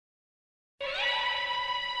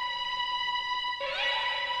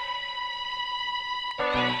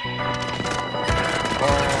Jeep.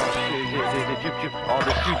 Oh,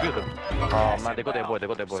 there's two of them. Oh man, they got their boy.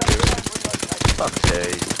 Fuck's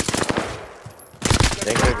sake.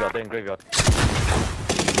 They're in graveyard.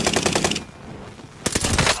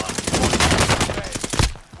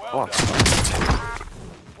 Fuck.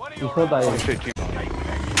 He's not dying. Shit, Jeep.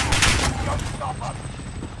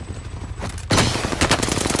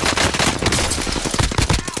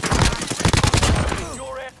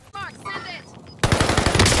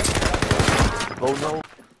 Oh no.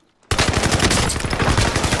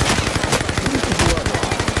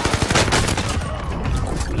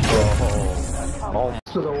 Oh.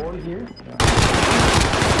 So the wall here.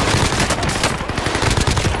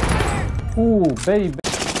 Ooh, baby.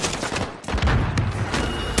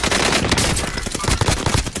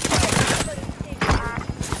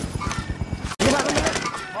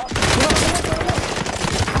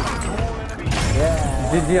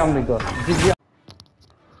 Yeah. GG amigos. GG.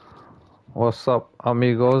 What's up,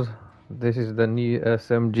 amigos? This is the new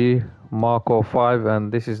SMG Mark 05,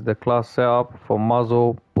 and this is the class setup for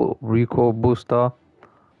muzzle, put recoil booster,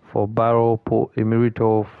 for barrel, put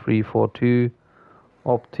Emirito 342,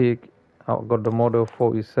 optic, I've got the model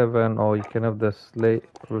 47, or you can have the slate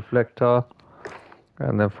reflector,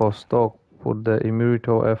 and then for stock, put the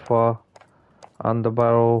Emirito FR,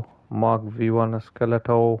 underbarrel, Mark V1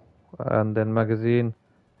 skeletal, and then magazine,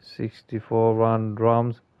 64 round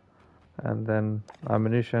drums, and then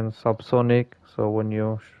ammunition subsonic, so when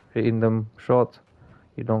you're hitting them shots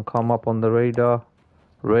you don't come up on the radar.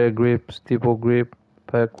 Rear grip, steeple grip,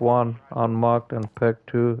 pack 1 unmarked and pack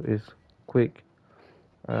 2 is quick.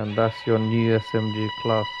 And that's your new SMG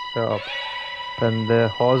class setup.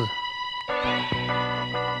 Pendejos.